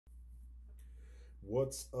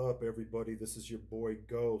What's up, everybody? This is your boy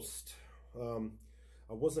Ghost. I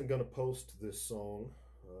wasn't gonna post this song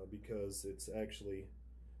because it's actually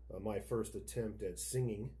my first attempt at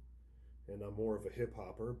singing, and I'm more of a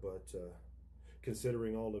hip-hopper, but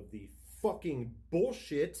considering all of the fucking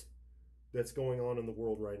bullshit that's going on in the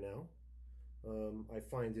world right now, I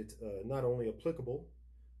find it not only applicable,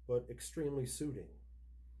 but extremely suiting.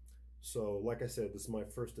 So, like I said, this is my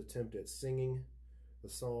first attempt at singing. The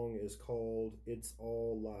song is called "It's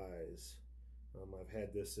All Lies." I've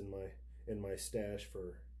had this in my stash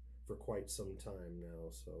for quite some time now.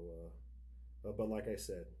 So, but like I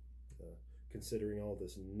said, considering all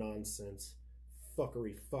this nonsense,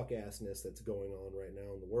 fuckery, fuck-assness that's going on right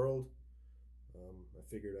now in the world, I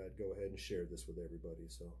figured I'd go ahead and share this with everybody.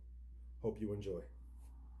 So, hope you enjoy.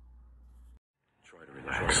 Try to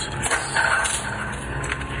relax.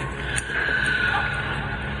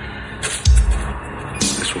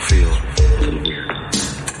 This will feel a little weird.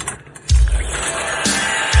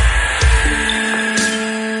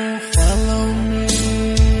 Follow me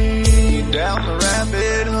down the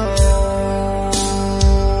rabbit hole.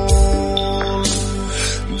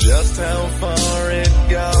 Just how far it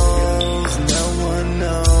goes, no one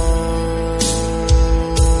knows.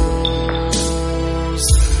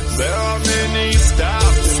 There are many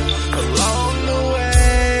stops along the way.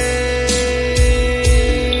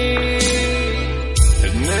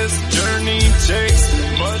 Takes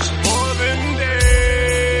much more than days.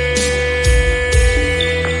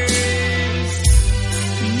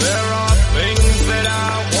 There are things that I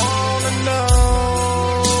wanna know.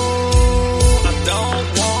 I don't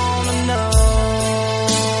wanna know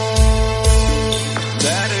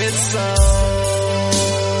that it's so.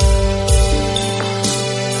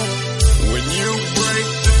 When you break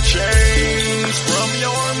the chains from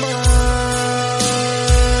your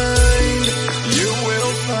mind, you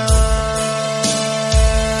will find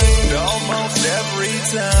every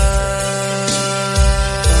time.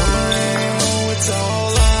 Oh, it's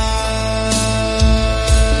all lies.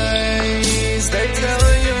 They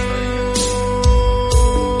tell you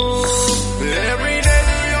every day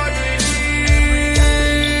that you're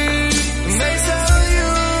dreaming. They sell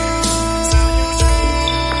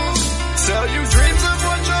you dreams of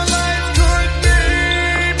what your life could be,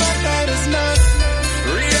 but that is not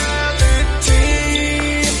reality.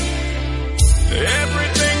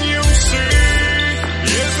 Everything you see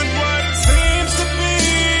isn't what it seems to be,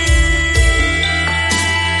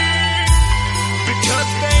 because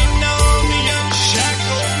they know the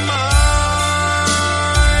unshackled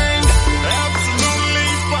mind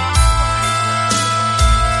absolutely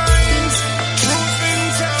finds truth in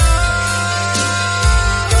time.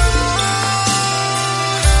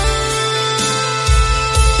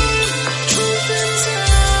 Truth in time.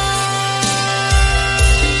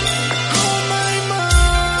 Oh my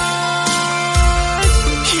mind.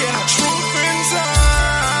 Yeah, truth in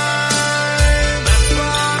time. That's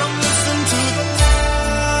bottom, listen to the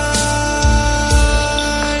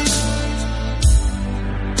lies.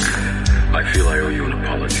 I feel I owe you an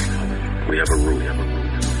apology. We have a rule.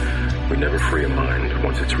 We never free a mind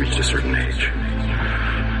once it's reached a certain age.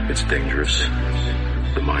 It's dangerous.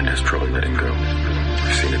 The mind has trouble letting go.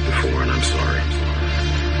 I've seen it before, and I'm sorry.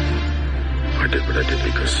 I did what I did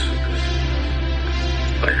because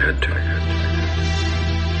I had to.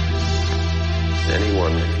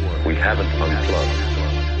 Anyone we haven't unplugged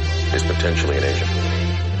is potentially an agent.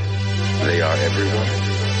 They are everyone,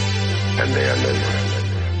 and they are no one.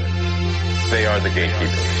 They are the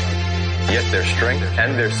gatekeepers. Yet their strength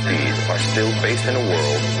and their speed are still based in a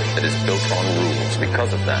world that is built on rules.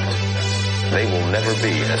 Because of that, they will never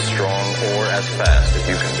be as strong or as fast as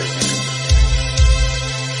you can be.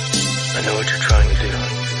 I know what you're trying to do.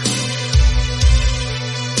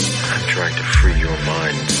 I'm trying to free your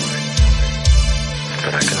mind.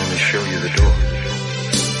 But I can only show you the door.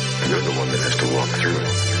 You're the one that has to walk through it.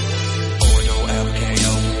 Or no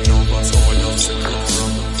LKO, no bus, or no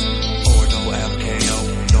Cicloro.